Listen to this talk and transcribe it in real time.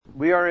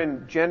We are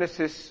in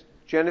Genesis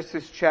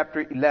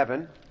chapter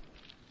 11,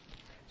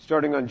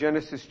 starting on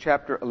Genesis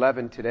chapter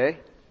 11 today,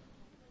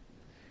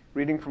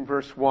 reading from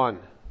verse 1.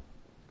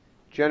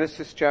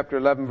 Genesis chapter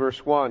 11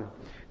 verse 1.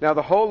 Now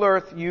the whole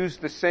earth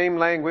used the same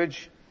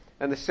language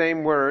and the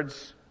same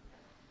words,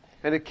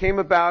 and it came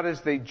about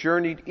as they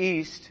journeyed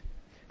east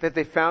that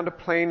they found a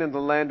plain in the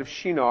land of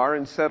Shinar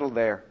and settled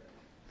there.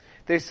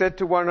 They said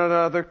to one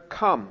another,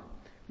 "Come,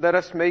 let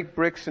us make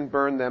bricks and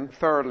burn them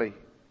thoroughly."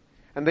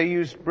 And they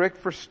used brick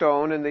for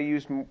stone, and they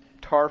used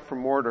tar for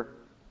mortar.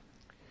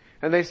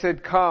 And they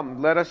said,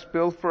 "Come, let us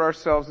build for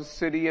ourselves a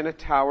city and a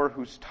tower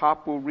whose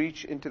top will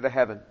reach into the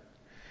heaven.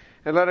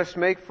 And let us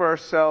make for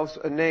ourselves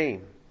a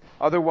name.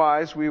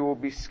 Otherwise we will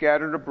be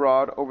scattered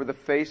abroad over the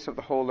face of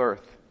the whole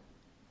earth."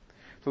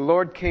 The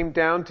Lord came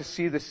down to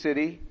see the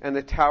city and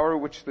the tower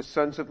which the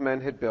sons of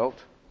men had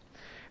built.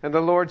 And the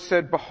Lord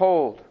said,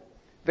 "Behold,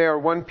 they are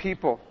one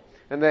people,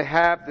 and they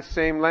have the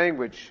same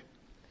language.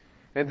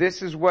 And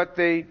this is what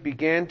they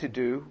began to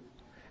do.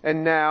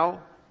 And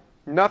now,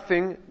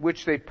 nothing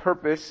which they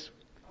purpose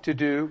to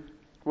do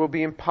will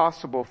be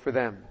impossible for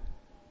them.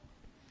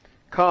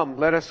 Come,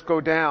 let us go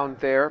down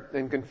there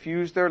and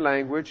confuse their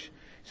language,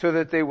 so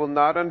that they will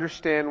not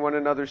understand one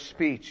another's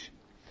speech."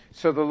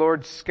 So the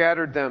Lord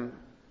scattered them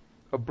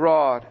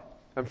abroad,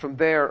 and from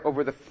there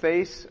over the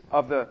face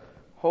of the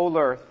whole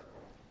earth,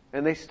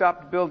 and they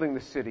stopped building the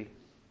city.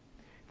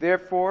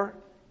 Therefore,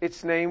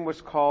 its name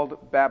was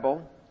called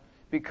Babel,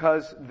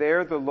 because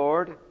there the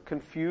Lord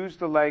confused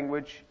the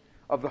language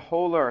of the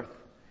whole earth,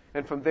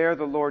 and from there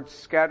the Lord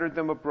scattered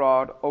them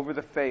abroad over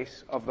the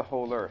face of the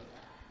whole earth.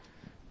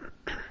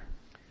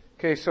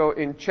 Okay, so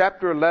in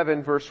chapter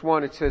 11, verse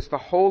 1, it says, the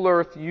whole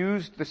earth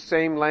used the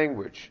same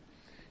language.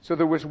 So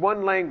there was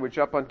one language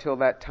up until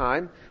that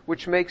time,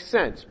 which makes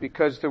sense,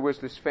 because there was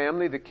this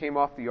family that came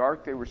off the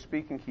ark. They were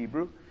speaking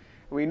Hebrew.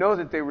 And we know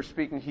that they were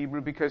speaking Hebrew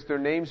because their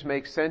names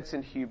make sense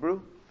in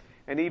Hebrew.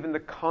 And even the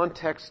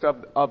context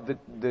of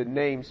the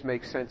names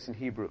makes sense in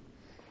Hebrew,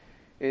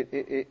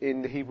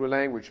 in the Hebrew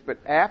language. But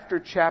after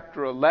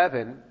chapter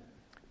 11,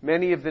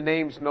 many of the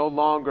names no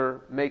longer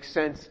make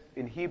sense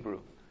in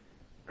Hebrew.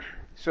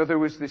 So there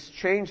was this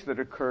change that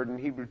occurred in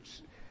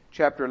Hebrews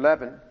chapter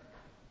 11.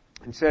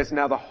 It says,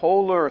 now the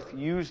whole earth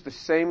used the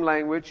same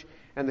language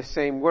and the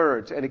same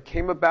words. And it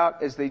came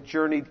about as they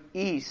journeyed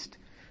east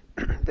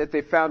that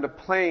they found a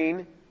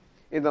plain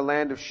in the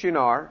land of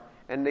Shinar,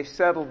 and they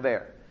settled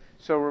there.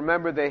 So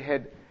remember, they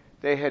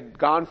had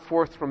gone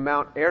forth from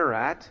Mount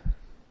Ararat,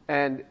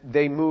 and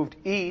they moved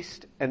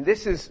east. And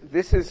this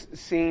is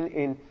seen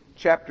in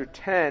chapter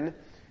 10,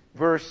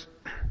 verse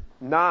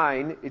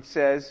 9. It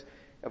says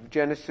of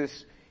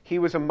Genesis, "He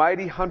was a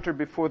mighty hunter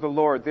before the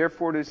Lord.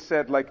 Therefore it is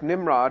said, like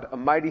Nimrod, a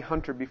mighty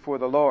hunter before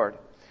the Lord.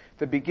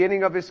 The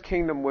beginning of his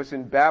kingdom was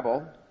in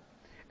Babel,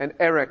 and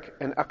Erech,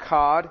 and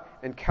Akkad,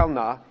 and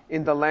Calneh,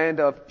 in the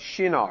land of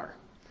Shinar."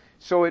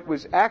 So it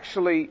was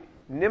actually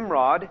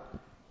Nimrod,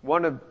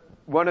 one of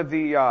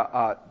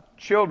the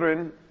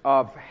children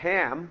of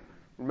Ham.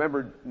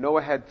 Remember,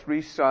 Noah had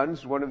 3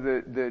 sons. One of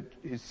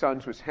his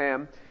sons was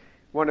Ham.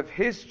 One of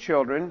his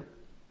children,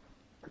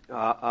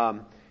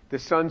 the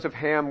sons of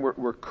Ham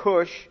were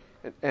Cush,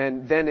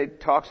 and then it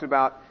talks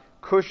about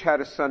Cush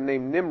had a son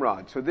named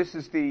Nimrod. So this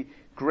is the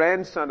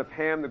grandson of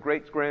Ham, the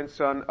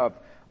great-grandson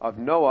of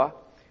Noah,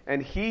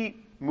 and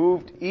he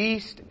moved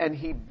east and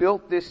he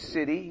built this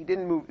city. He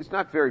didn't move, it's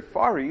not very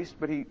far east,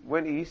 but he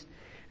went east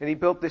and he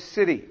built this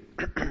city.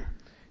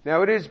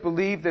 Now it is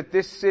believed that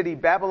this city,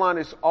 Babylon,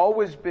 has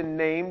always been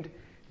named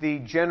the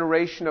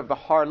generation of the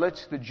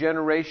harlots, the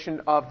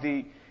generation of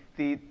the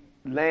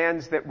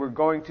lands that were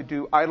going to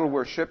do idol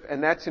worship,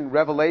 and that's in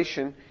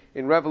Revelation.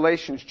 In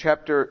Revelation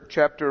chapter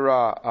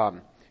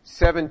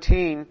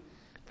 17,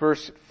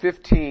 verse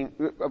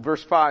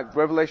 5,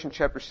 Revelation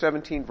chapter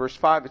 17, verse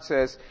 5, it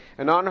says,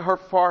 "And on her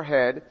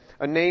forehead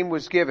a name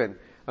was given,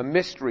 a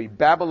mystery,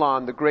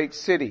 Babylon, the great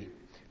city,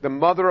 the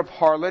mother of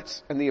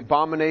harlots and the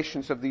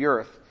abominations of the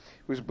earth."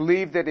 It was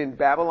believed that in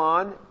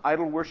Babylon,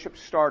 idol worship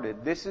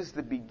started. This is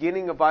the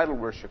beginning of idol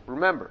worship.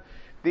 Remember,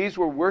 these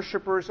were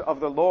worshipers of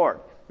the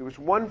Lord. There was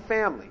one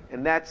family,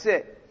 and that's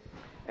it.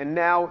 And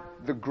now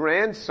the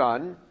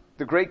grandson,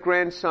 the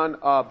great-grandson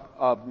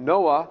of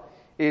Noah,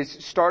 is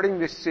starting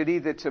this city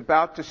that's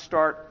about to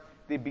start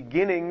the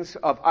beginnings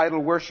of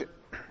idol worship.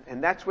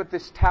 And that's what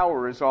this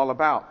tower is all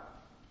about.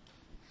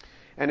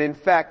 And in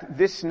fact,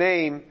 this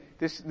name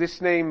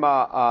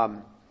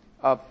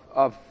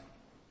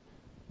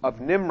of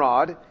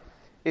Nimrod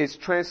is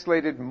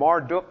translated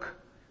Marduk,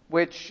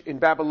 which in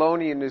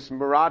Babylonian is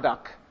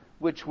Merodach,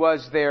 which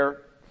was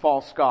their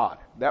false god.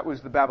 That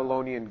was the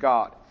Babylonian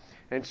god.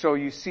 And so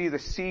you see the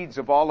seeds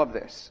of all of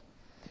this.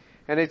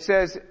 And it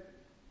says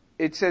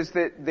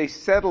that they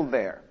settled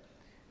there.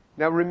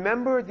 Now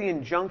remember the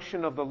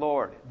injunction of the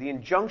Lord. The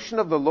injunction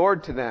of the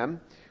Lord to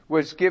them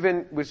was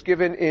given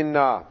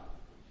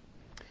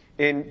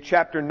in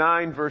chapter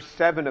 9, verse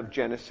 7 of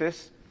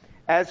Genesis.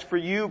 "As for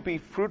you, be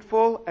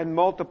fruitful and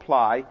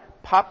multiply,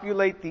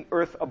 populate the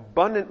earth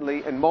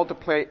abundantly and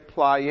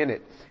multiply in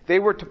it." They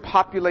were to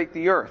populate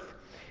the earth.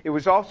 It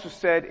was also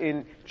said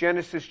in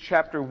Genesis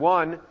chapter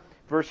 1,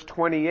 verse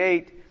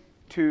 28,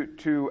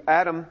 to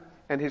Adam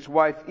and his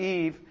wife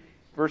Eve,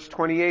 verse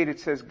 28, it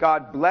says,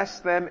 God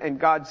blessed them, and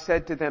God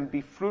said to them,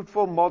 be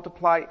fruitful,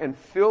 multiply, and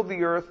fill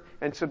the earth,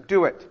 and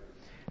subdue it.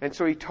 And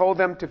so he told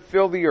them to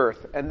fill the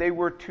earth, and they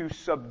were to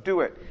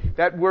subdue it.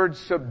 That word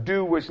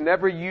subdue was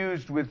never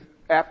used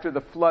after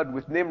the flood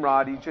with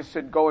Nimrod. He just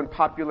said go and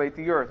populate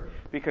the earth.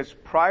 Because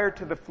prior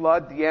to the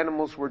flood, the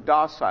animals were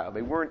docile.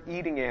 They weren't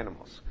eating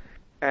animals.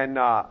 And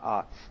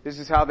this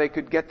is how they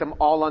could get them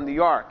all on the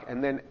ark.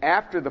 And then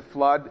after the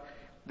flood,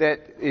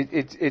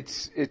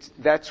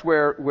 that's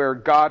where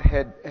God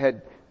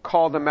had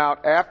called them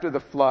out after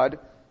the flood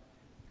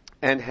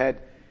and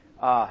had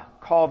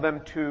called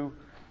them to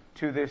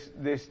this.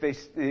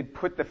 They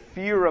put the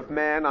fear of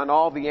man on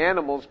all the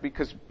animals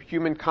because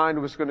humankind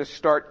was going to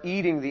start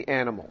eating the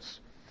animals.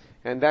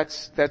 And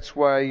that's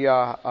why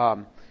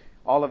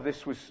all of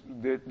this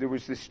there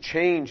was this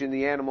change in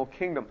the animal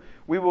kingdom.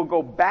 We will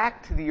go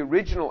back to the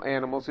original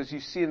animals. As you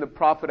see in the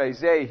prophet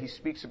Isaiah, he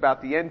speaks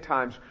about the end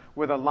times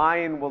where the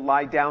lion will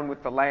lie down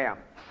with the lamb.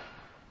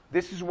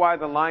 This is why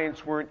the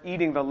lions weren't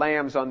eating the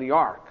lambs on the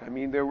ark. I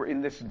mean, they were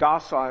in this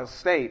docile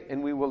state,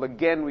 and we will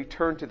again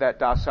return to that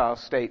docile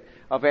state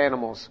of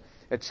animals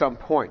at some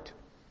point.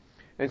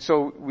 And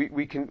so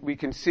we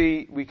can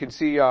see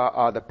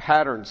the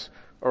patterns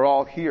are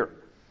all here.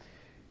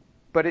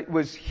 But it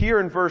was here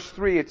in verse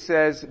 3, it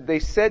says, they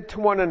said to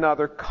one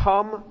another,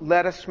 come,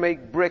 let us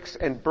make bricks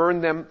and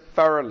burn them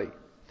thoroughly.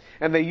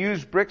 And they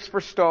used bricks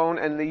for stone,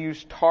 and they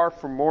used tar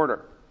for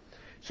mortar.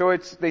 So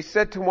they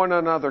said to one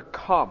another,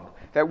 come.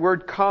 That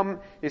word come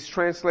is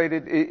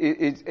translated,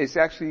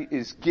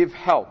 is give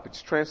help.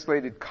 It's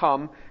translated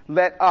come,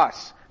 let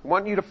us. I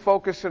want you to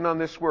focus in on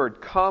this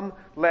word, come,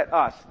 let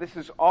us. This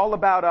is all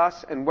about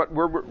us and what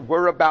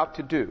we're about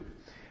to do.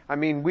 I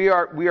mean, we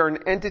are an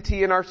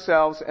entity in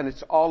ourselves, and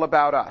it's all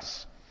about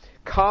us.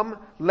 Come,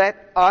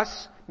 let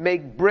us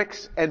make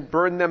bricks and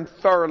burn them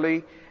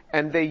thoroughly.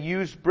 And they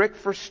used brick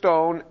for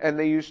stone, and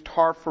they used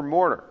tar for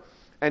mortar.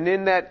 And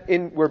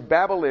where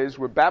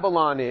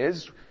Babylon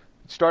is,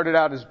 it started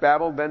out as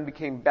Babel, then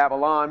became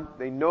Babylon.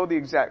 They know the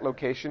exact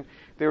location.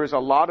 There is a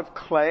lot of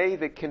clay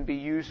that can be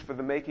used for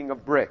the making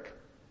of brick.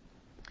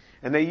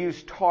 And they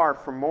use tar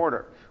for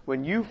mortar.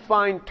 When you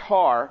find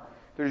tar,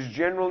 there's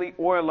generally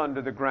oil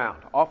under the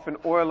ground, often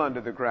oil under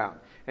the ground.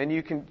 And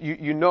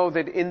you know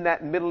that in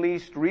that Middle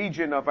East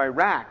region of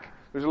Iraq,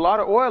 there's a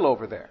lot of oil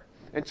over there.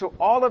 And so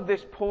all of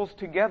this pulls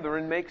together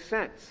and makes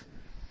sense.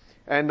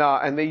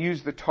 And they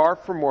use the tar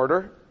for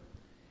mortar.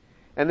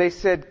 And they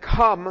said,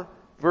 come,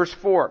 verse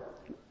 4,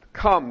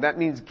 come, that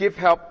means give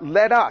help,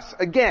 let us.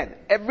 Again,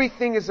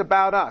 everything is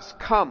about us.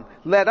 Come,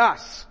 let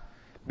us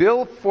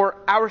build for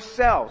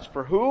ourselves.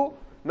 For who?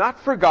 Not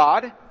for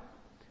God.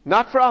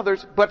 Not for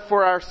others, but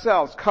for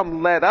ourselves.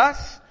 Come, let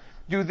us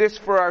do this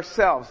for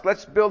ourselves.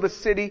 Let's build a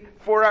city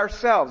for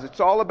ourselves.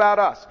 It's all about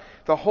us.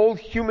 The whole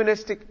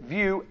humanistic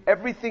view,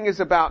 everything is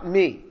about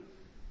me.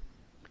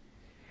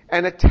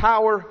 And a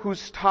tower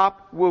whose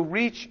top will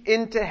reach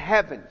into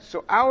heaven.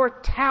 So our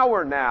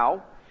tower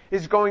now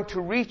is going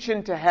to reach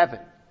into heaven.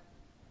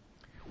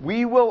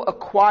 We will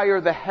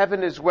acquire the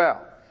heaven as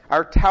well.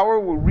 Our tower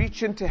will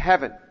reach into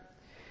heaven.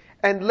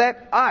 And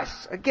let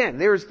us, again,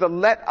 there's the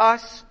let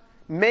us,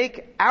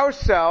 make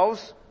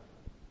ourselves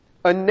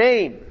a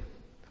name.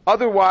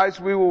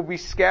 Otherwise we will be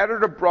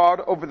scattered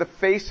abroad over the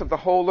face of the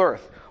whole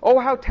earth. Oh,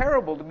 how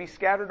terrible to be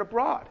scattered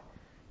abroad.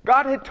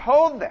 God had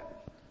told them,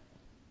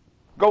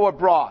 go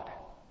abroad.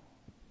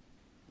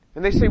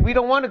 And they say, we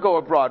don't want to go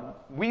abroad.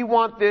 We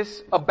want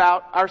this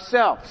about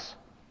ourselves.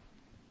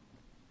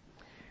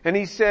 And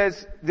he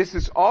says, this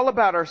is all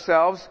about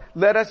ourselves.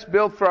 Let us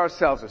build for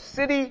ourselves a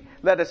city.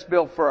 Let us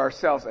build for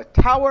ourselves a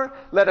tower.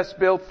 Let us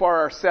build for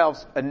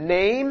ourselves a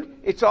name.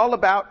 It's all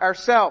about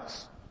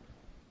ourselves.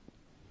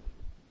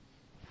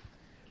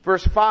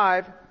 Verse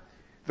 5,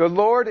 the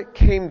Lord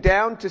came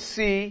down to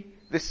see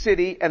the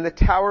city and the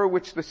tower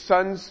which the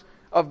sons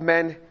of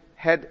men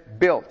had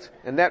built.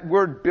 And that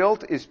word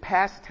built is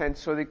past tense,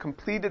 so they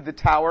completed the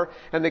tower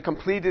and they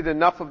completed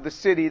enough of the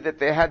city that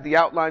they had the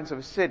outlines of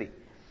a city.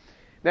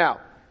 Now,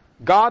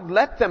 God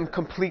let them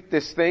complete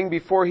this thing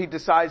before he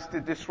decides to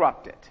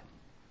disrupt it.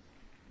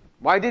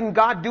 Why didn't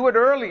God do it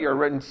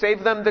earlier and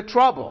save them the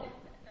trouble?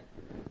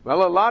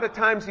 Well, a lot of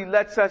times he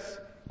lets us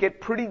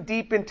get pretty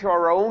deep into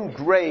our own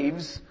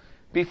graves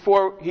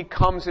before he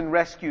comes and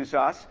rescues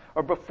us,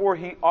 or before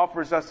he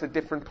offers us a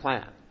different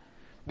plan.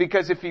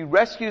 Because if he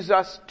rescues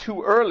us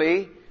too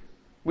early,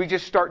 we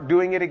just start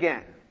doing it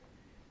again.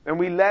 And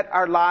we let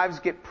our lives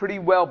get pretty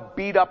well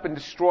beat up and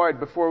destroyed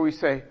before we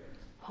say,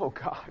 oh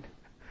God,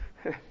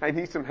 I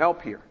need some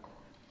help here.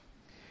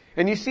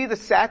 And you see the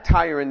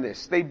satire in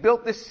this. They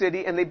built this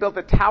city and they built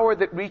a tower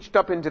that reached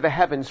up into the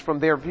heavens from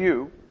their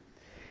view.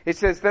 It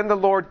says, then the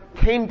Lord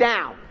came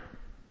down.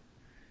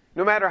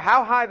 No matter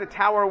how high the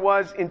tower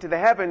was into the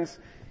heavens,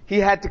 he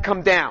had to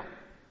come down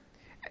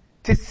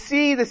to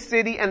see the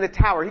city and the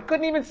tower. He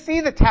couldn't even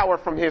see the tower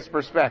from his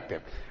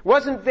perspective. It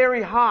wasn't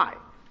very high.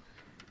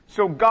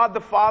 So God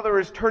the Father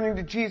is turning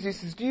to Jesus.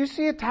 He says, do you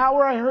see a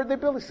tower I heard they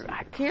built? He says,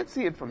 I can't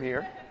see it from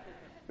here.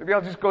 Maybe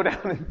I'll just go down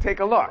and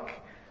take a look.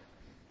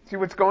 See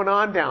what's going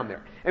on down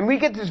there. And we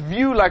get this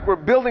view like we're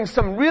building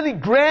some really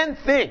grand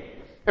thing.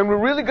 And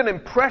we're really going to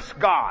impress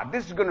God.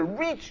 This is going to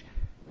reach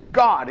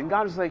God. And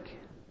God is like,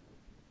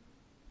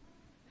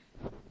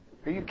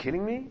 are you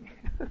kidding me?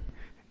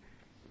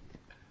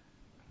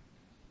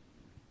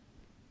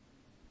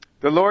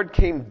 The Lord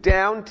came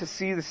down to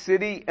see the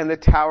city and the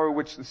tower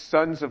which the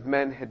sons of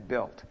men had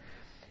built.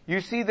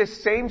 You see the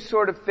same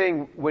sort of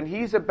thing when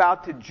he's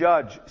about to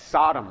judge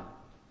Sodom.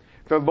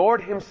 The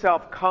Lord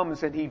himself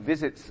comes and he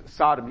visits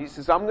Sodom. He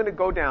says, I'm going to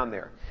go down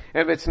there.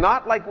 And if it's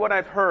not like what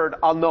I've heard,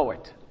 I'll know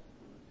it.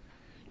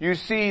 You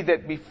see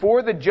that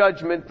before the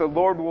judgment, the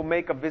Lord will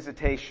make a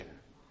visitation.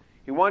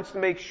 He wants to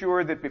make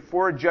sure that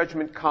before a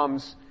judgment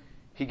comes,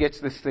 he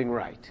gets this thing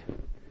right.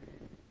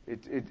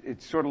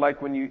 It's sort of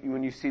like when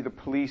you see the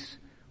police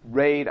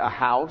raid a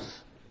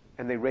house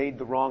and they raid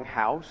the wrong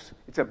house.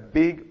 It's a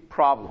big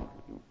problem.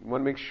 You want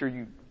to make sure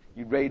you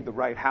raid the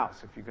right house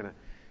if you're going to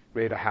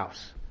raid a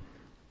house.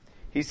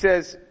 He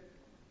says,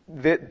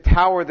 the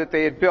tower that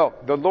they had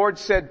built, the Lord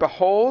said,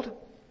 behold,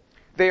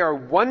 they are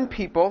one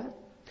people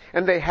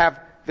and they have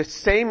the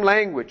same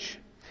language.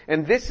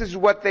 And this is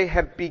what they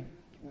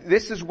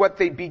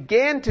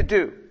began to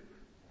do.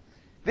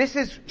 This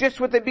is just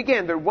what they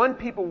began. They're one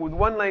people with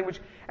one language.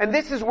 And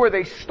this is where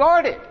they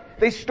started.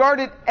 They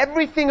started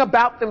everything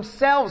about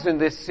themselves in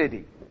this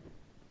city.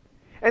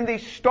 And they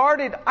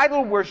started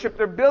idol worship.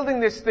 They're building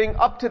this thing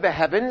up to the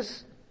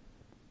heavens.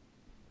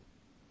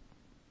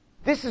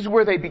 This is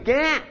where they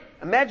began.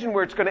 Imagine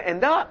where it's going to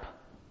end up.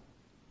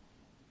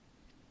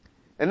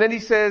 And then he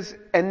says,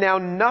 and now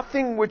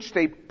nothing which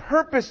they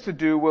purpose to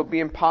do will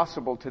be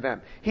impossible to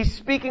them. He's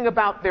speaking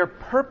about their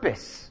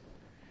purpose.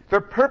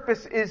 Their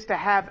purpose is to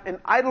have an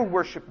idol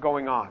worship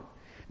going on.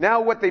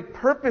 Now what they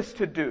purpose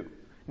to do,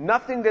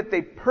 nothing that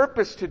they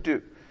purpose to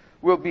do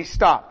will be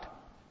stopped.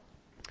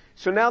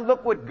 So now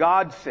look what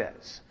God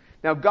says.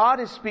 Now God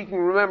is speaking,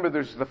 remember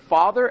there's the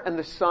Father and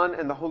the Son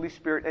and the Holy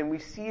Spirit, and we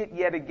see it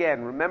yet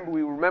again.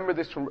 We remember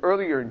this from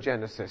earlier in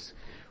Genesis,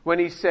 when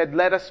he said,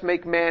 let us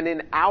make man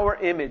in our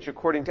image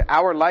according to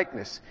our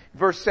likeness.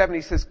 Verse 7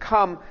 he says,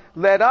 come,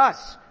 let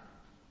us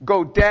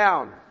go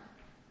down.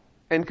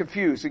 And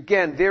confused.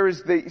 Again,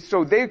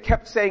 so they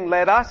kept saying,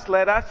 let us,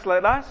 let us,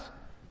 let us.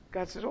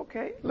 God says,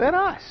 okay, let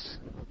us.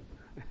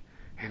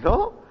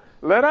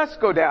 Let us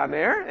go down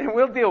there and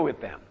we'll deal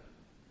with them.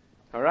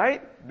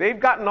 Alright? They've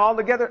gotten all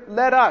together,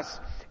 let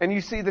us. And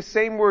you see the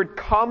same word,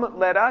 come,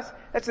 let us.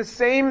 That's the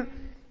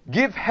same,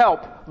 give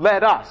help,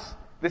 let us.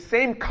 The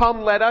same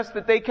come, let us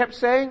that they kept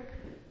saying.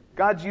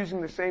 God's using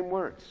the same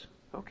words.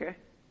 Okay.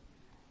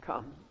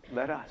 Come,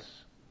 let us.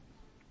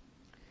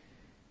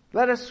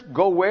 Let us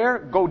go where?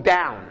 Go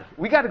down.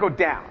 We got to go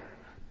down.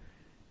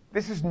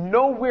 This is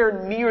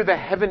nowhere near the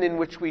heaven in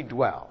which we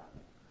dwell.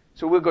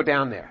 So we'll go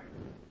down there.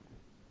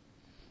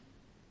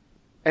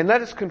 And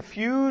let us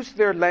confuse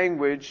their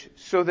language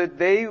so that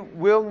they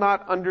will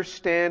not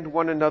understand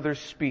one another's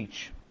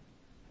speech.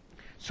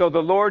 So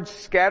the Lord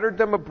scattered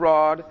them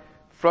abroad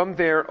from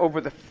there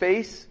over the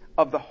face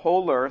of the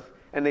whole earth,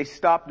 and they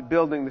stopped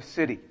building the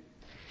city.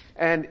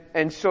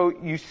 And so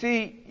you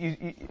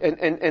see,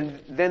 and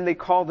then they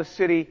called the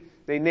city,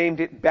 they named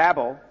it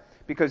Babel,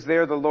 because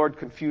there the Lord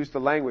confused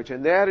the language.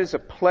 And that is a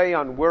play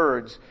on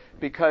words,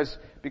 because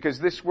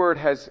this word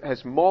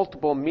has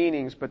multiple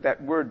meanings, but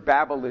that word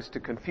Babel is to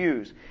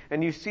confuse.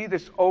 And you see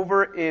this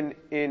over in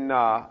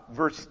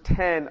verse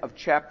 10 of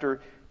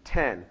chapter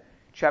 10.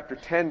 Chapter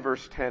 10,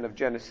 verse 10 of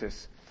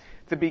Genesis.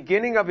 The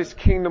beginning of his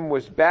kingdom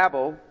was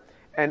Babel,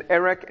 and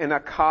Erech and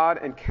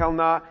Akkad and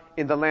Calneh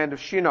in the land of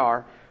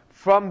Shinar.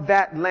 From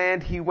that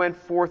land he went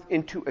forth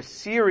into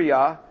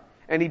Assyria,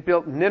 and he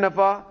built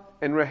Nineveh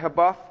and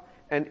Rehoboth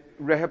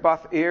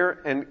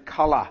Ir and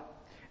Calah,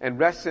 and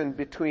Resen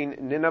between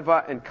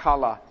Nineveh and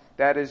Calah.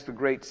 That is the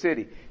great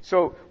city.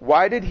 So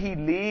why did he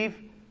leave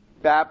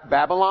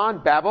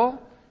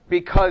Babel?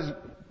 Because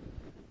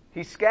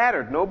he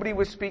scattered. Nobody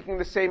was speaking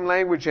the same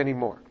language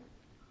anymore.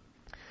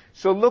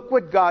 So look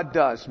what God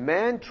does.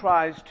 Man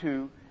tries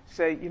to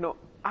say,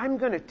 I'm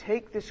going to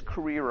take this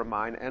career of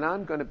mine and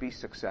I'm going to be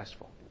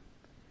successful.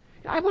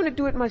 I want to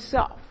do it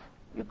myself.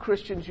 You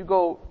Christians, you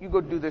go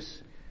do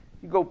this.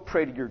 You go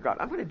pray to your God.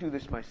 I'm going to do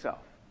this myself.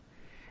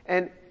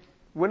 And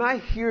when I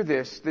hear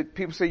this, that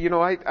people say,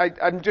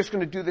 I'm just going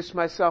to do this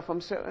myself,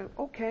 I'm saying,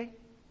 okay.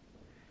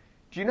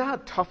 Do you know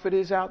how tough it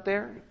is out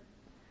there?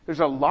 There's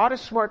a lot of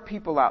smart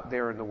people out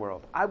there in the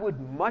world. I would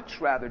much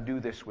rather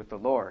do this with the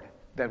Lord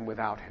than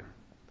without Him.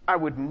 I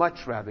would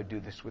much rather do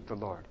this with the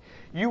Lord.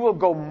 You will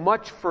go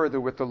much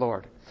further with the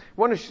Lord. I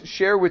want to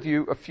share with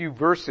you a few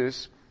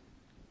verses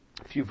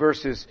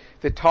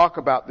that talk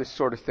about this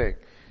sort of thing.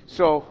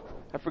 So,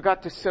 I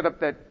forgot to set up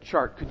that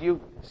chart. Could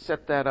you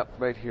set that up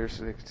right here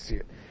so they can see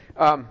it?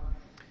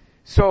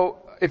 So,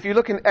 if you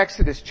look in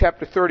Exodus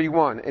chapter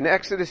 31,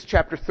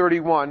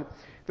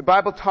 the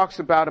Bible talks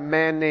about a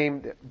man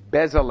named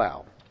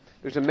Bezalel.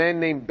 There's a man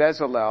named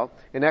Bezalel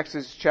in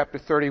Exodus chapter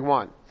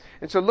 31.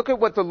 And so look at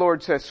what the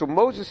Lord says. So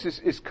Moses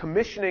is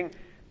commissioning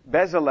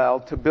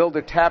Bezalel to build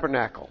a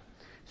tabernacle.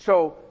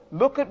 So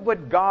look at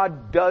what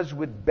God does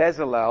with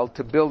Bezalel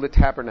to build a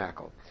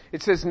tabernacle.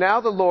 It says, now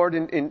the Lord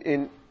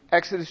in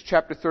Exodus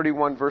chapter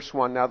 31 verse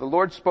 1, now the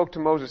Lord spoke to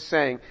Moses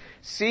saying,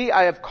 see,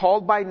 I have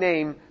called by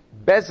name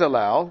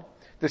Bezalel,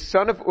 the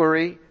son of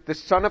Uri, the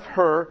son of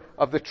Hur,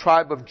 of the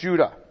tribe of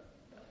Judah.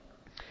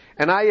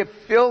 And I have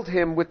filled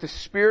him with the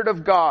Spirit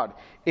of God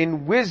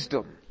in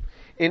wisdom,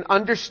 in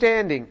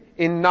understanding,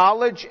 in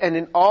knowledge, and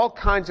in all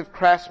kinds of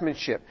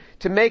craftsmanship,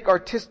 to make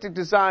artistic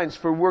designs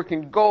for work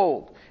in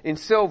gold, in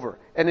silver,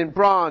 and in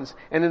bronze,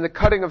 and in the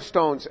cutting of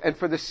stones, and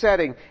for the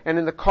setting, and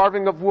in the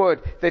carving of wood,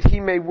 that he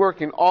may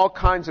work in all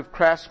kinds of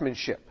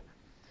craftsmanship.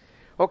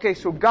 Okay,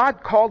 so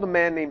God called a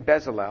man named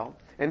Bezalel,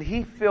 and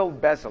he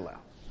filled Bezalel.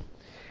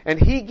 And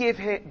he gave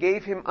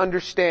him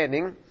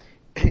understanding.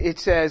 It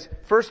says,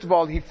 first of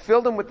all, he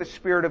filled him with the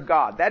Spirit of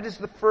God. That is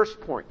the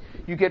first point.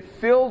 You get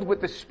filled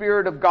with the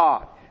Spirit of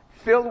God.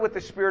 Filled with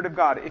the Spirit of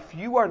God. If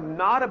you are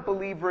not a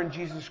believer in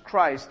Jesus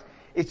Christ,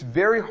 it's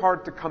very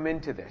hard to come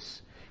into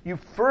this. You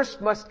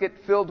first must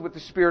get filled with the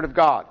Spirit of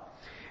God.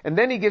 And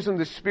then he gives him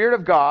the Spirit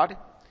of God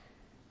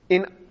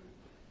in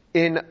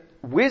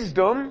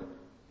wisdom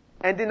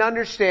and in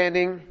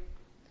understanding.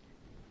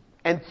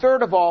 And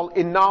third of all,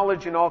 in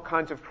knowledge and all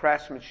kinds of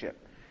craftsmanship.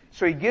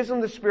 So he gives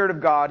them the Spirit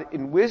of God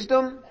in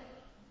wisdom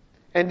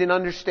and in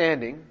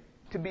understanding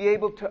to be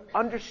able to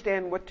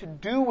understand what to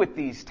do with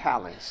these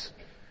talents.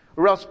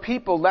 Or else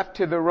people left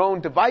to their own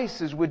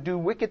devices would do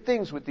wicked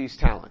things with these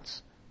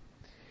talents.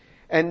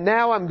 And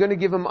now I'm going to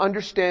give them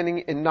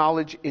understanding and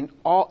knowledge in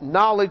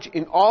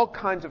all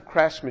kinds of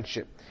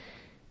craftsmanship.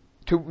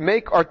 To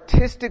make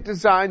artistic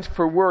designs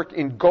for work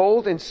in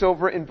gold and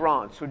silver and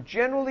bronze. So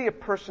generally a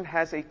person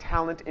has a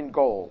talent in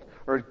gold,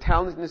 or a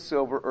talent in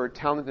silver, or a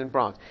talent in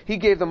bronze. He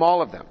gave them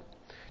all of them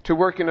to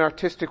work in an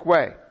artistic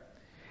way.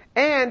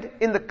 And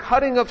in the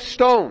cutting of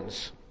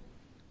stones.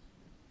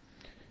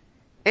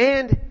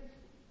 And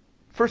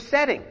for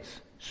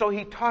settings. So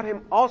he taught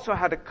him also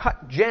how to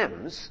cut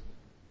gems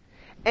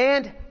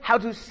and how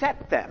to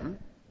set them.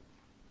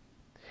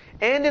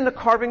 And in the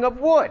carving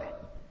of wood.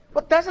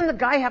 Well, doesn't the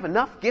guy have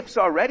enough gifts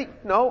already?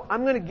 No,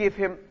 I'm going to give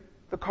him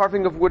the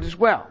carving of wood as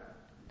well.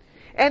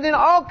 And in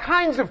all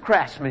kinds of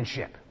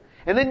craftsmanship.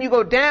 And then you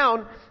go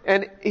down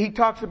and he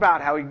talks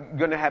about how he's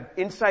going to have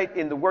insight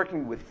in the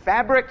working with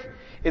fabric,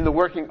 in the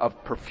working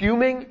of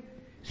perfuming.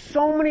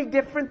 So many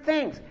different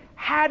things.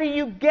 How do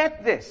you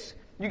get this?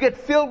 You get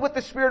filled with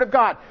the Spirit of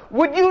God.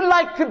 Would you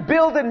like to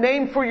build a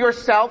name for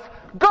yourself?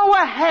 Go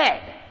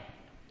ahead.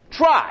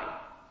 Try.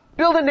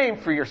 Build a name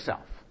for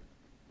yourself.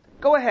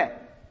 Go ahead.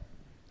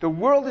 The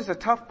world is a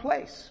tough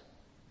place.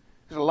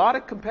 There's a lot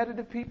of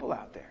competitive people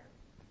out there.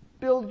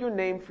 Build your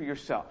name for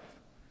yourself.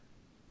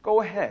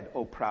 Go ahead,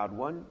 O proud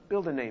one.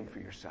 Build a name for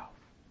yourself.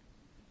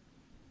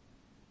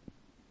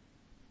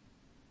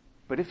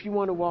 But if you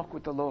want to walk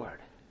with the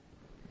Lord,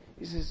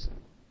 he says,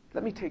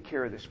 let me take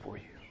care of this for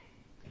you.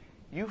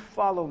 You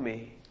follow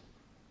me,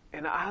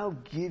 and I'll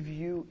give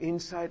you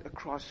insight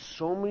across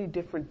so many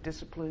different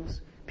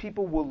disciplines.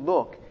 People will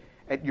look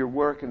at your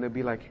work and they'll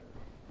be like,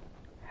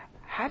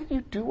 how do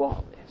you do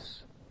all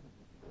this?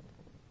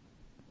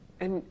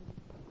 And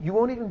you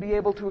won't even be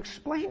able to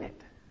explain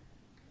it.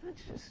 It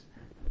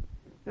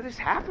just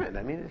happened.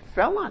 I mean, it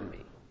fell on me.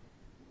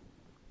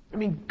 I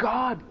mean,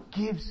 God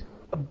gives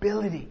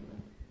ability.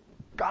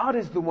 God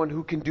is the one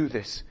who can do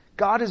this.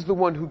 God is the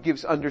one who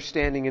gives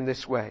understanding in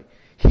this way.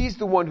 He's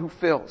the one who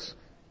fills.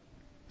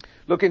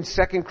 Look in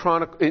Second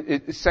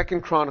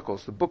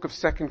Chronicles, the book of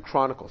 2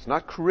 Chronicles,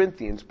 not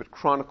Corinthians, but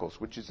Chronicles,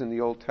 which is in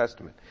the Old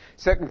Testament.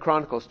 2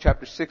 Chronicles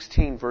chapter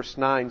 16 verse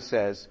 9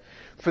 says,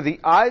 for the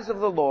eyes of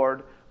the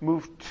Lord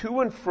move to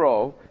and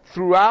fro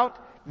throughout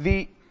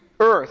the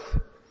earth,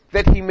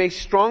 that he may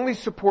strongly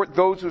support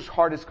those whose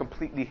heart is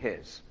completely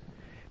his.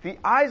 The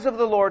eyes of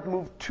the Lord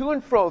move to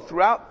and fro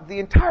throughout the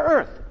entire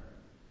earth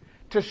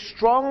to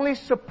strongly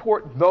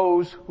support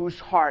those whose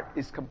heart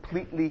is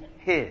completely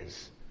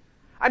his.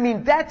 I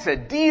mean, that's a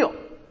deal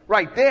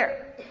right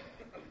there.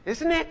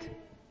 Isn't it?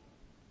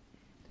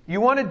 You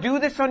want to do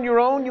this on your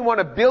own? You want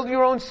to build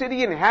your own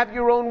city and have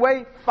your own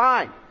way?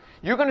 Fine.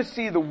 You're going to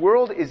see the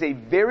world is a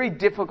very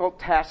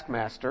difficult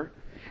taskmaster,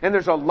 and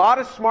there's a lot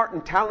of smart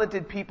and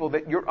talented people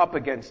that you're up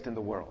against in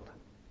the world.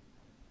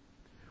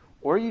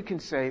 Or you can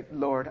say,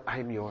 Lord,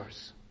 I'm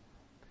yours.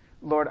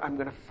 Lord, I'm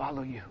going to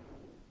follow you.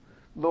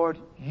 Lord,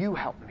 you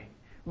help me.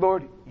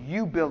 Lord,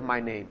 you build my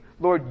name.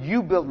 Lord,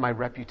 you build my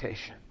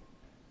reputation.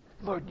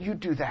 Lord, you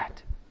do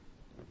that.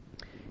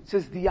 It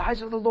says the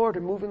eyes of the Lord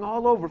are moving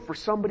all over for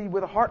somebody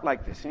with a heart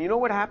like this. And you know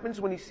what happens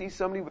when he sees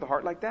somebody with a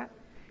heart like that?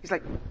 He's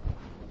like,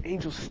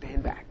 angels,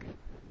 stand back.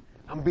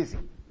 I'm busy.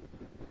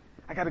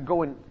 I got to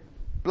go and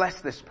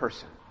bless this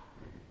person.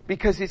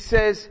 Because it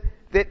says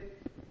that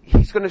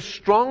he's going to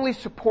strongly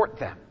support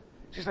them.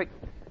 She's like,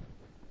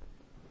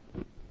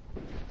 you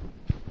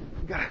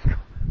got to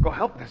go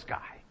help this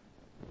guy.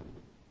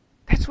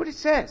 That's what it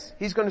says.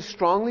 He's going to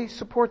strongly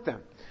support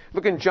them.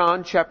 Look in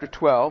John chapter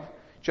 12.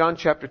 John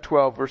chapter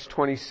 12, verse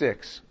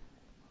 26.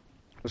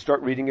 We'll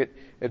start reading it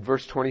at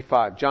verse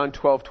 25. John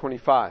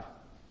 12:25.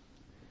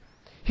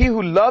 He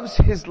who loves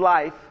his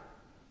life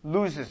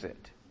loses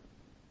it.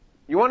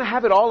 You want to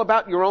have it all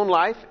about your own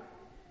life?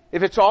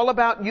 If it's all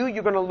about you,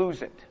 you're going to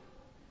lose it.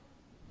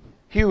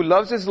 He who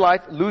loves his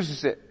life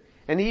loses it.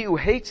 And he who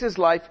hates his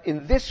life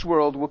in this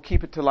world will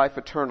keep it to life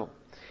eternal.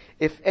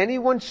 If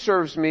anyone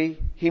serves me,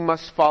 he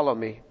must follow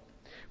me.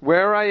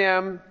 Where I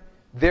am,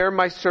 there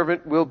my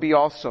servant will be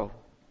also.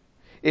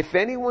 If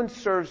anyone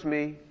serves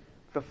me,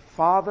 the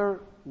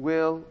Father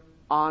will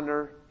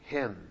honor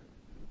him.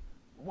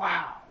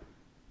 Wow.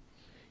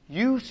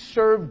 You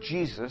serve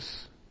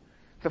Jesus,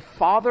 the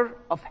Father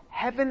of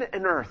heaven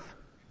and earth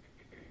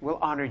will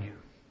honor you.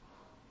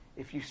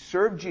 If you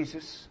serve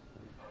Jesus,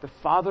 the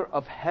Father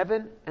of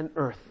heaven and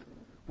earth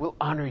will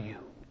honor you.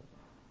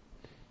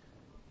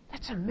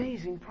 That's an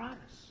amazing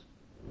promise.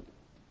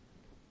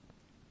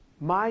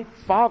 My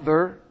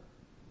Father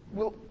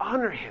will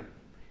honor him.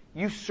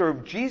 You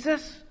serve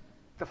Jesus,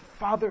 the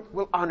Father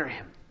will honor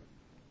him.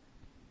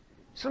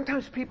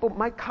 Sometimes people,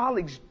 my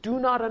colleagues, do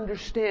not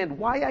understand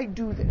why I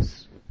do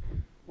this.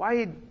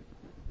 Why I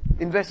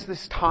invest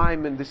this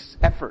time and this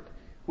effort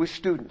with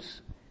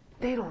students.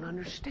 They don't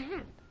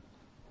understand.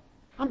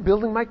 I'm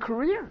building my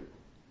career.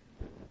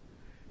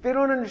 They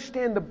don't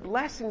understand the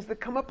blessings that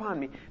come upon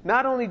me.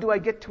 Not only do I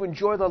get to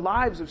enjoy the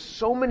lives of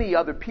so many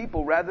other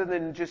people rather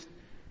than just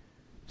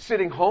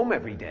sitting home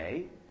every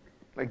day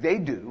like they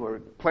do or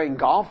playing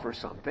golf or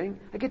something.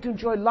 I get to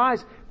enjoy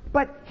lives,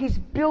 but he's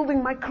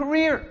building my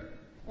career.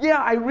 Yeah,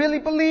 I really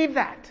believe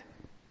that.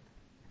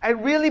 I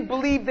really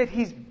believe that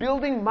he's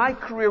building my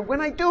career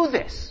when I do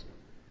this.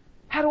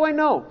 How do I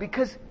know?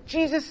 Because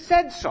Jesus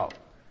said so.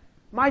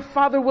 My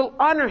Father will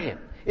honor him.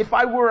 If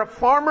I were a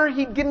farmer,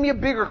 he'd give me a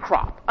bigger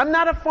crop. I'm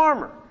not a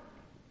farmer.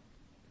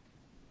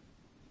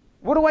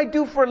 What do I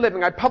do for a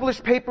living? I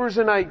publish papers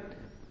and I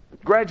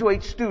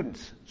graduate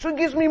students. So he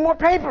gives me more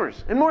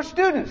papers and more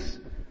students.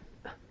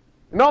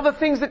 And all the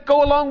things that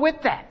go along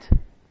with that.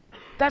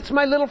 That's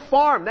my little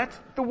farm. That's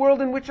the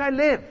world in which I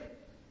live.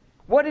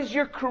 What is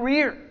your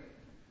career?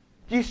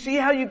 Do you see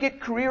how you get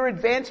career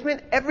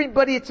advancement?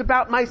 Everybody, it's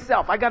about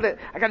myself. I gotta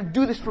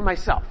do this for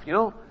myself, you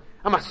know?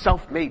 I'm a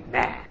self-made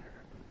man.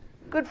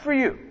 Good for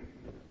you.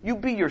 You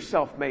be your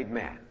self-made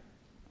man.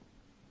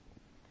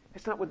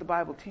 That's not what the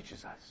Bible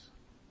teaches us.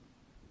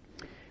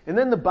 And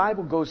then the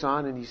Bible goes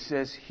on and he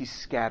says he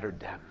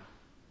scattered them.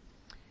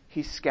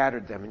 He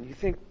scattered them. And you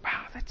think,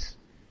 wow, that's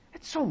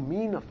so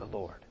mean of the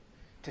Lord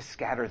to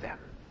scatter them.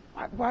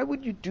 Why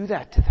would you do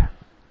that to them?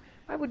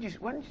 Why don't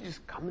you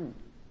just come and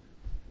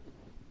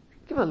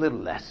give them a little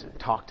lesson,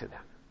 talk to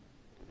them?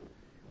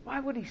 Why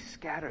would he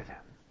scatter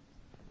them?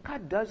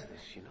 God does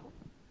this, you know.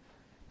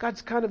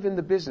 God's kind of in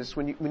the business.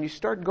 When you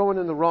start going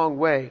in the wrong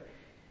way,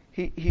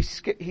 he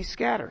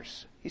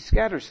scatters. He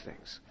scatters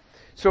things.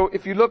 So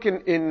if you look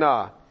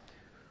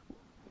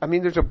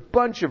there's a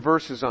bunch of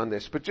verses on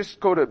this, but just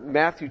go to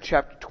Matthew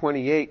chapter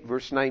 28,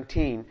 verse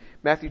 19.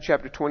 Matthew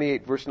chapter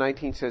 28, verse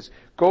 19 says,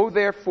 "Go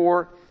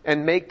therefore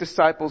and make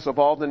disciples of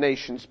all the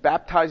nations,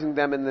 baptizing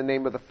them in the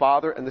name of the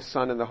Father and the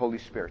Son and the Holy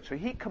Spirit." So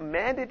he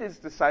commanded his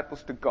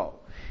disciples to go.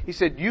 He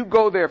said, "You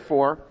go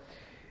therefore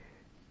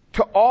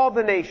to all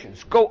the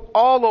nations." Go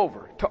all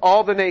over to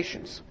all the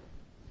nations.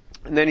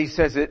 And then he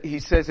says it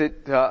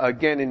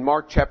again in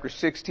Mark chapter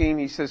 16.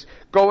 He says,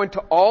 "Go into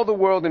all the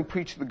world and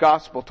preach the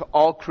gospel to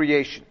all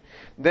creation."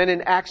 Then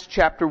in Acts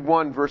chapter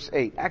 1 verse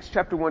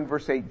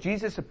 8,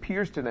 Jesus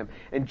appears to them.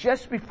 And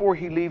just before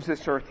he leaves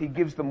this earth, he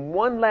gives them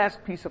one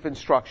last piece of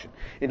instruction.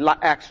 In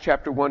Acts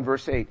chapter 1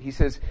 verse 8, he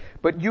says,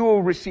 "But you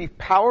will receive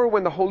power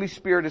when the Holy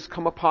Spirit has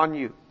come upon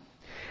you.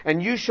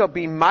 And you shall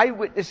be my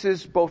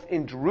witnesses both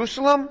in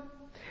Jerusalem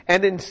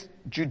and in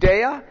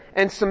Judea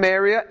and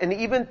Samaria and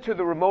even to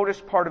the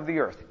remotest part of the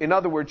earth." In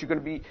other words, you're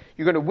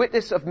going to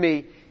witness of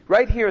me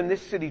right here in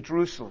this city,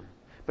 Jerusalem.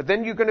 But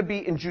then you're going to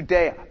be in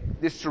Judea,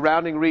 this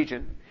surrounding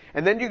region.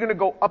 And then you're going to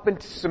go up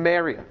into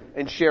Samaria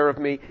and share of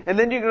me. And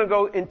then you're going to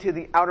go into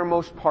the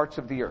outermost parts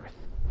of the earth.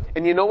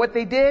 And you know what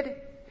they did?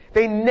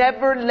 They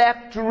never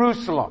left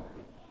Jerusalem.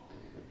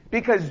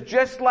 Because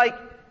just like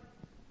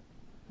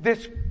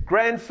this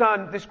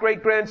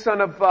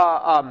great-grandson of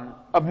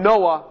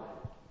Noah,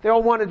 they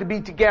all wanted to be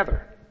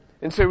together.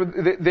 And so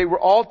they were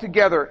all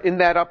together in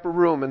that upper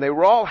room, and they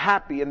were all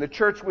happy, and the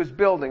church was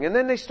building. And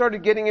then they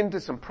started getting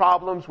into some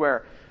problems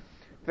where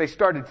they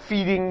started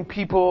feeding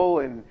people,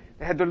 and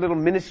they had their little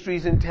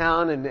ministries in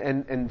town,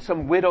 and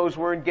some widows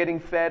weren't getting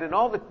fed, and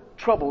all the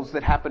troubles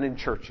that happen in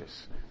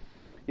churches.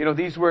 You know,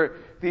 these were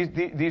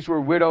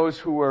widows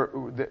who were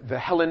the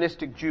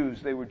Hellenistic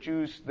Jews. They were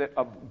Jews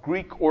of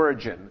Greek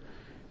origin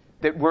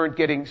that weren't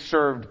getting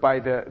served by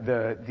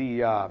the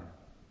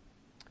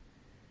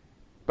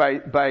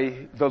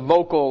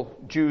local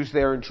Jews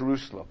there in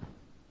Jerusalem.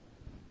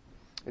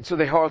 And so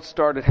they all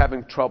started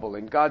having trouble.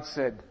 And God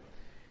said,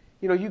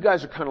 you know, you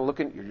guys are kind of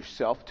looking at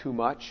yourself too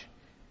much.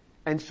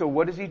 And so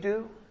what does he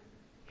do?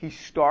 He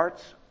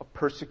starts a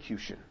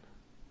persecution.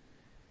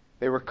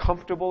 They were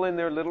comfortable in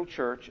their little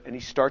church, and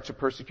he starts a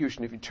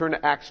persecution. If you turn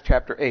to Acts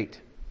chapter 8.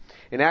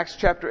 In Acts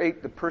chapter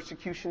 8, the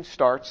persecution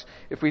starts.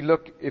 In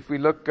fact,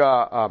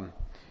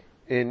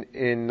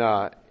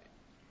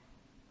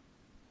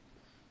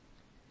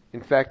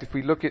 if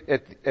we look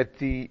at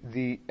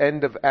the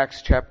end of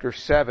Acts chapter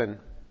 7,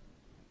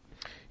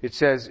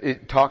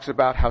 it talks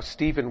about how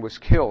Stephen was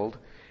killed.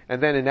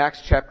 And then in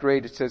Acts chapter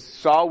 8, it says,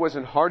 Saul was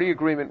in hearty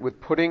agreement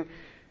with putting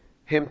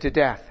him to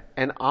death.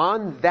 And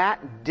on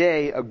that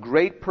day, a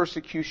great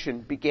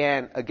persecution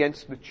began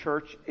against the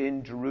church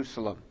in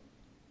Jerusalem.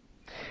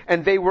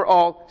 And they were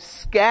all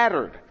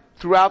scattered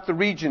throughout the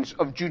regions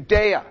of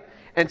Judea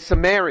and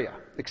Samaria,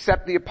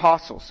 except the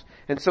apostles.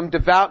 And some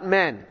devout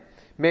men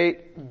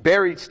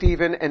buried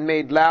Stephen and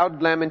made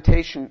loud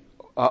lamentation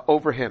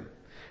over him.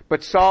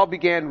 But Saul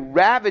began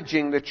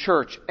ravaging the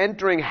church,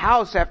 entering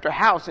house after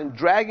house and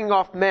dragging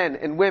off men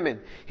and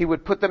women. He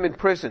would put them in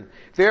prison.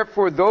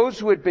 Therefore, those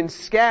who had been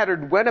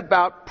scattered went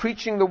about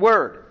preaching the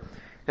word.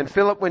 And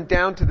Philip went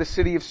down to the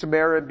city of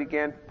Samaria and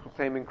began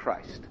proclaiming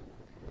Christ.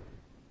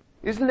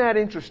 Isn't that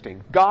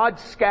interesting? God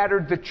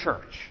scattered the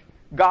church.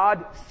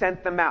 God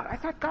sent them out. I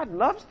thought God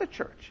loves the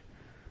church.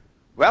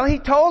 Well, he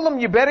told them,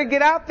 you better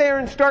get out there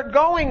and start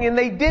going, and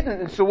they didn't.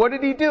 And so what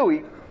did he do?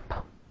 He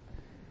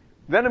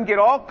let them get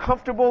all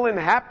comfortable and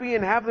happy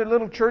and have their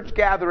little church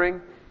gathering.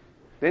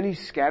 Then he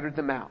scattered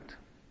them out.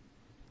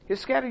 He'll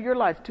scatter your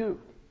life too.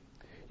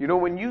 You know,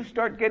 when you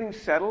start getting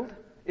settled,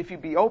 if you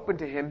be open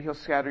to him, he'll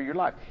scatter your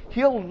life.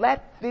 He'll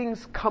let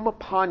things come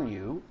upon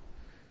you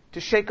to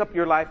shake up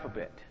your life a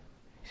bit.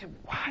 You say,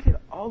 why did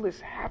all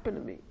this happen to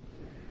me?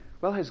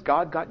 Well, has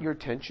God got your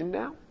attention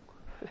now?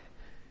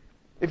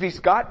 If he's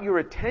got your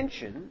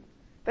attention,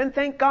 then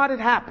thank God it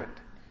happened.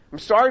 I'm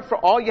sorry for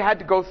all you had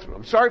to go through.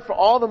 I'm sorry for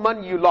all the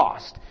money you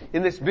lost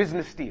in this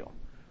business deal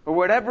or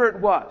whatever it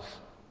was.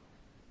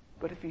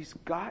 But if he's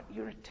got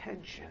your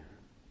attention,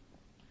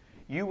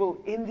 you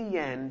will in the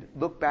end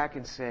look back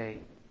and say,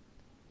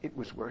 it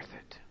was worth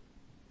it.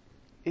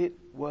 It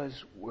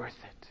was worth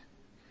it.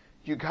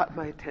 You got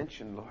my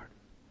attention, Lord.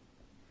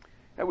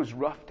 That was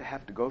rough to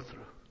have to go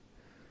through,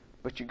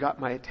 but you got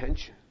my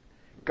attention.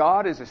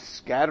 God is a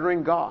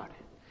scattering God.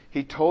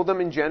 He told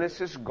them in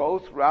Genesis, go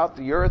throughout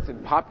the earth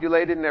and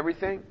populate it and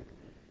everything.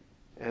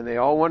 And they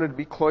all wanted to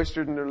be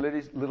cloistered in their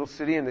little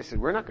city, and they said,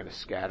 we're not going to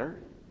scatter.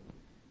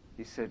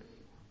 He said,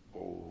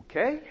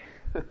 okay,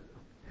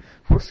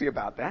 we'll see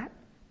about that.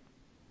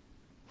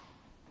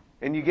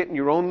 And you get in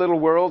your own little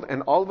world,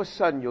 and all of a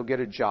sudden you'll get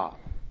a job.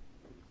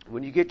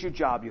 When you get your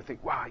job, you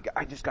think, wow,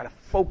 I just got to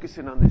focus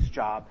in on this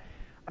job.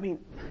 I mean,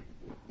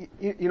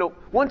 you know,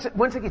 once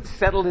I get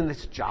settled in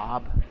this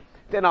job,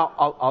 then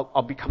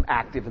I'll become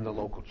active in the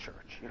local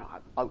church. You know,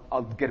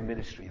 I'll get a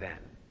ministry then.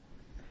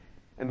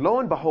 And lo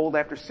and behold,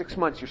 after 6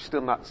 months, you're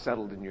still not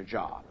settled in your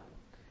job.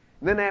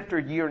 And then after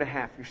a year and a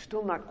half, you're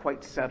still not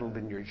quite settled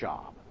in your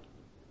job.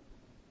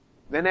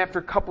 Then after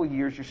a couple of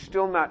years, you're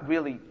still not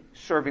really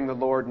serving the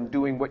Lord and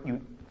doing what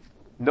you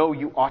know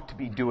you ought to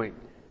be doing.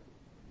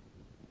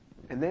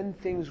 And then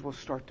things will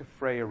start to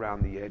fray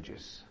around the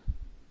edges.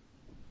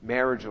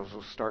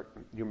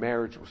 Your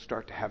marriage will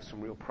start to have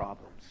some real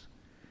problems.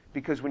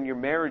 Because when your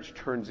marriage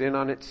turns in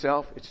on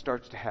itself, it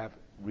starts to have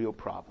real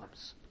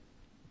problems.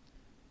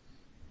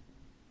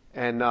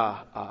 And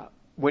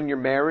when your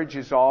marriage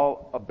is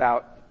all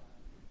about,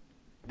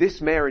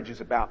 this marriage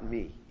is about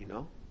me, you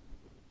know?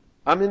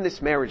 I'm in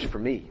this marriage for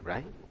me,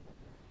 right?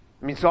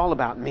 I mean, it's all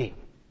about me.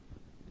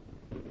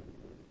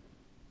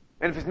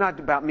 And if it's not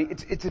about me,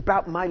 it's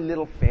about my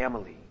little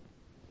family.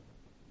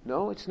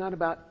 No, it's not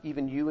about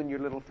even you and your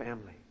little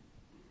family.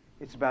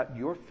 It's about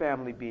your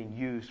family being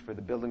used for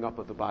the building up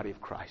of the body of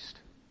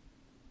Christ.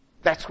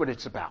 That's what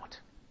it's about.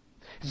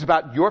 It's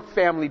about your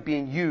family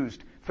being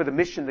used for the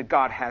mission that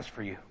God has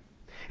for you.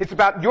 It's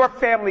about your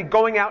family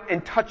going out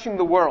and touching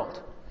the world.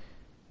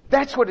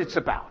 That's what it's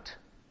about.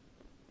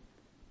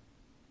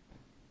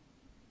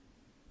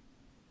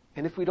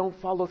 And if we don't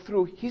follow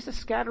through, he's a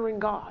scattering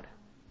God.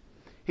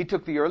 He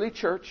took the early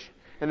church,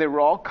 and they were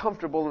all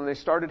comfortable, and they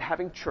started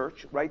having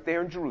church right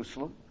there in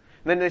Jerusalem.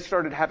 And then they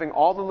started having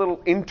all the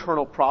little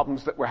internal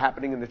problems that were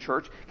happening in the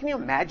church. Can you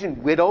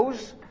imagine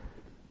widows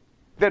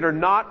that are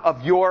not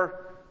of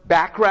your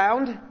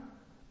background?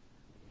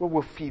 Well,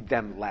 we'll feed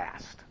them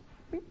last.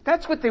 I mean,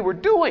 that's what they were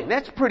doing.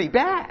 That's pretty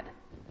bad.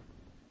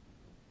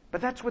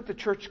 But that's what the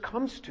church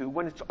comes to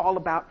when it's all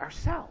about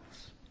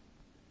ourselves.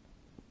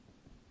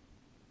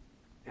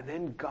 And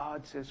then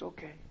God says,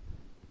 okay,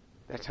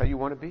 that's how you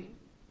want to be?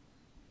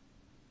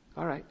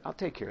 All right, I'll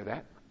take care of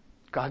that.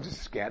 God's a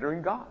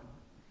scattering God.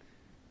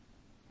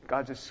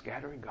 God's a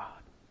scattering God.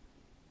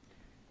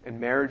 And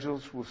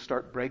marriages will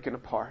start breaking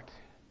apart.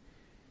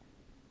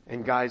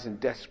 And guys in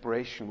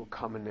desperation will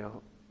come and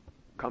they'll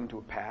come to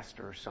a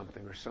pastor or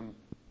something or some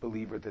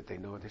believer that they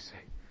know and they say,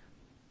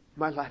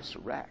 my life's a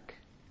wreck.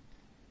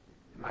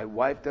 My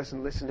wife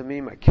doesn't listen to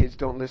me. My kids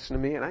don't listen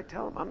to me. And I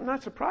tell them, I'm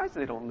not surprised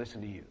they don't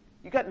listen to you.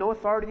 You got no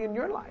authority in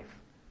your life.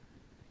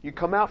 You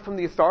come out from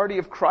the authority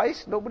of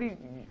Christ.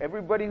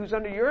 Everybody who's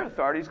under your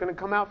authority is going to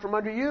come out from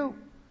under you.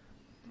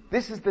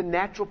 This is the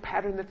natural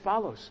pattern that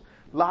follows.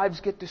 Lives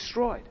get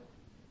destroyed.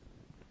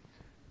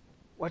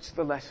 What's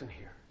the lesson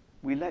here?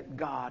 We let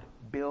God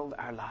build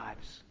our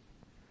lives.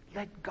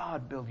 Let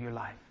God build your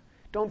life.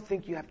 Don't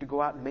think you have to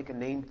go out and make a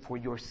name for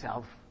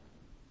yourself.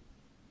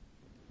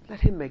 Let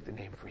Him make the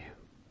name for you.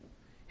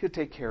 He'll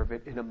take care of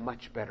it in a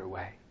much better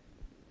way.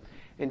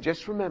 And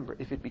just remember,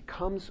 if it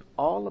becomes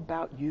all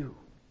about you,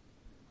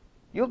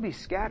 you'll be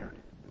scattered.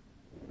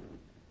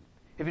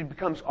 If it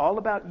becomes all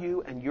about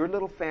you and your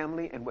little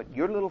family and what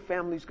your little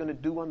family's going to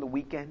do on the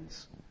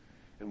weekends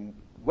and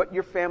what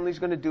your family's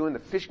going to do and the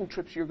fishing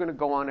trips you're going to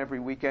go on every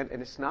weekend,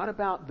 and it's not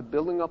about the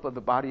building up of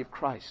the body of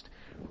Christ.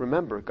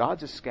 Remember,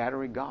 God's a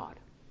scattering God,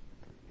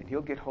 and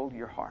He'll get hold of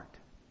your heart.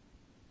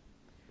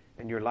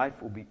 And your life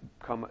will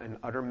become an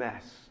utter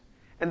mess.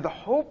 And the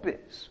hope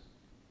is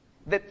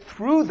that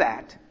through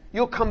that,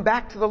 you'll come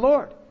back to the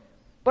Lord.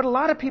 But a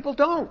lot of people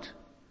don't.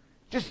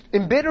 Just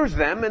embitters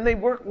them, and they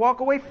walk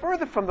away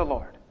further from the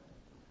Lord.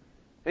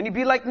 And you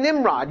be like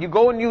Nimrod. You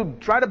go and you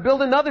try to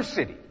build another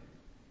city.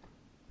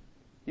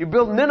 You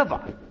build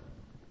Nineveh.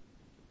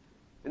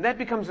 And that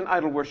becomes an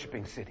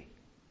idol-worshipping city.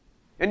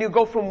 And you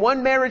go from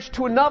one marriage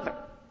to another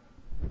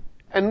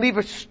and leave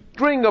a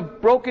string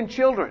of broken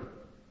children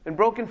and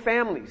broken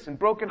families and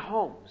broken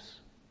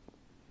homes.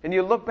 And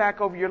you look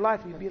back over your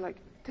life and you be like,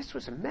 this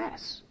was a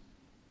mess.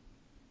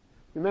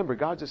 Remember,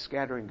 God's a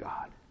scattering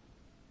God.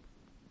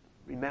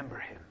 Remember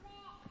Him.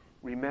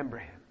 Remember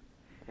Him.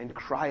 And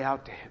cry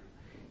out to Him.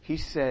 He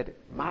said,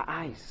 my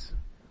eyes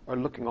are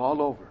looking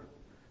all over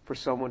for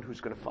someone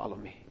who's going to follow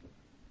me.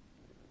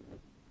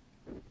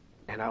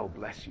 And I will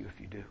bless you if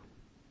you do.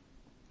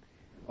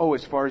 Oh,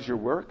 as far as your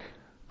work,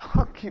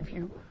 I'll give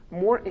you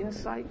more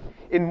insight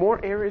in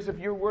more areas of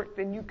your work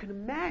than you can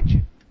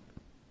imagine.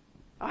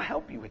 I'll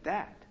help you with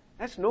that.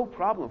 That's no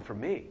problem for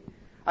me.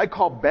 I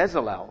call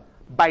Bezalel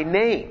by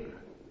name.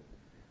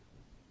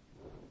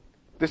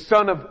 The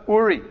son of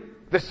Uri,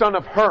 the son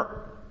of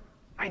Hur.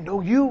 I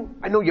know you.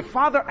 I know your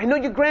father. I know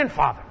your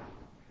grandfather,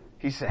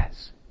 he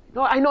says.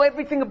 No, I know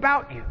everything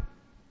about you.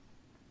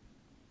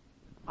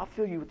 I'll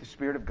fill you with the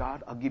Spirit of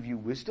God. I'll give you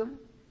wisdom.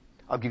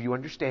 I'll give you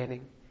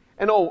understanding.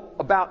 And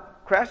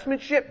about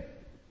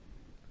craftsmanship,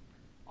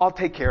 I'll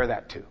take care of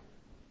that too.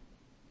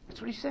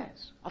 That's what he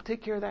says. I'll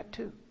take care of that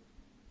too.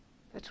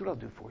 That's what I'll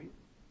do for you.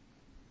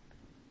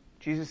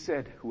 Jesus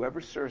said,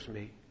 whoever serves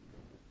me,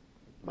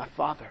 my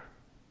Father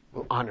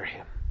will honor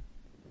him.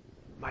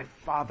 My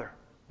Father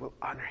will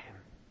honor him.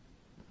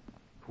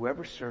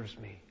 Whoever serves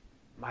me,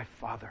 my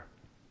Father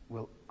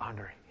will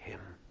honor him.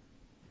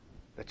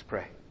 Let's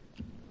pray.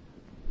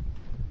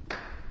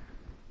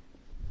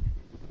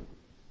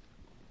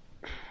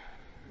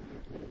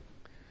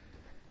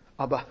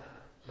 Abba,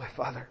 my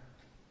Father,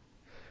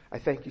 I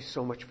thank you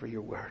so much for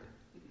your word.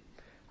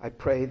 I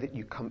pray that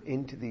you come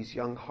into these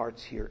young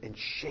hearts here and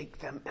shake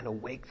them and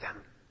awake them.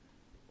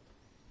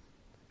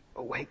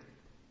 Awake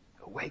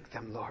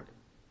them, Lord.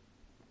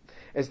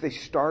 As they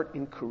start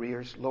in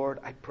careers, Lord,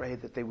 I pray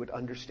that they would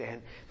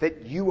understand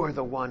that you are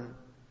the one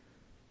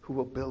who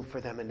will build for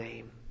them a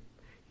name.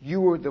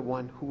 You are the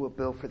one who will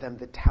build for them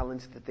the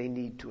talents that they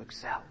need to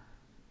excel.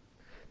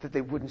 That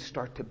they wouldn't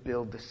start to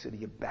build the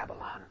city of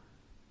Babylon,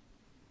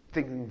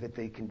 thinking that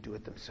they can do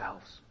it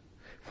themselves.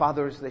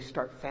 Father, as they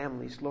start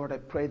families, Lord, I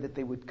pray that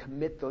they would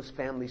commit those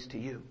families to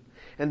you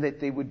and that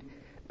they would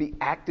be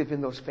active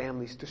in those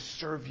families to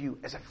serve you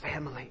as a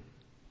family.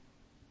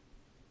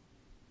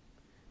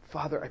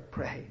 Father, I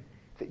pray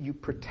that you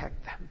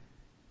protect them.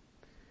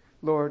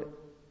 Lord,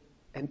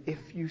 and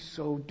if you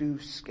so do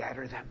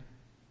scatter them,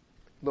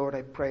 Lord,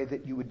 I pray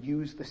that you would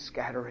use the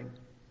scattering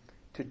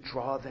to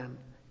draw them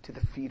to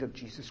the feet of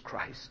Jesus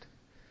Christ.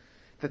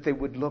 That they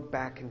would look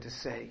back and to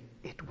say,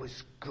 it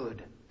was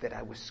good that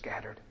I was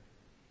scattered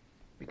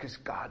because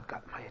God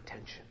got my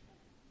attention.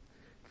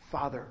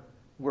 Father,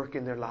 work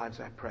in their lives,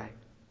 I pray.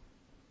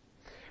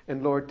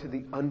 And Lord, to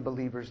the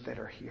unbelievers that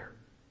are here,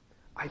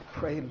 I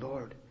pray,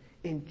 Lord,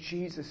 in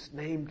Jesus'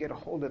 name, get a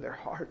hold of their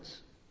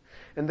hearts.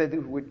 And that they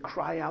would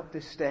cry out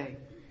this day,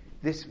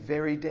 this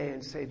very day,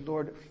 and say,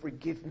 Lord,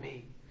 forgive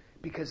me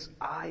because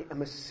I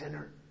am a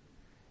sinner,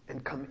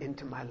 and come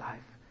into my life.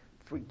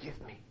 Forgive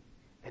me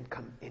and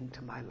come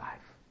into my life.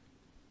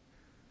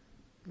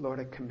 Lord,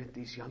 I commit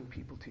these young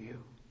people to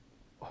you.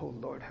 Oh,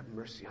 Lord, have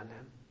mercy on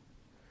them.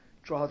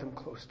 Draw them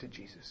close to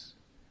Jesus.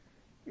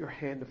 Your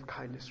hand of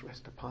kindness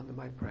rest upon them,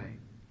 I pray.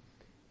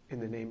 In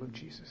the name of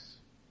Jesus.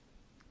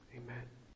 Amen.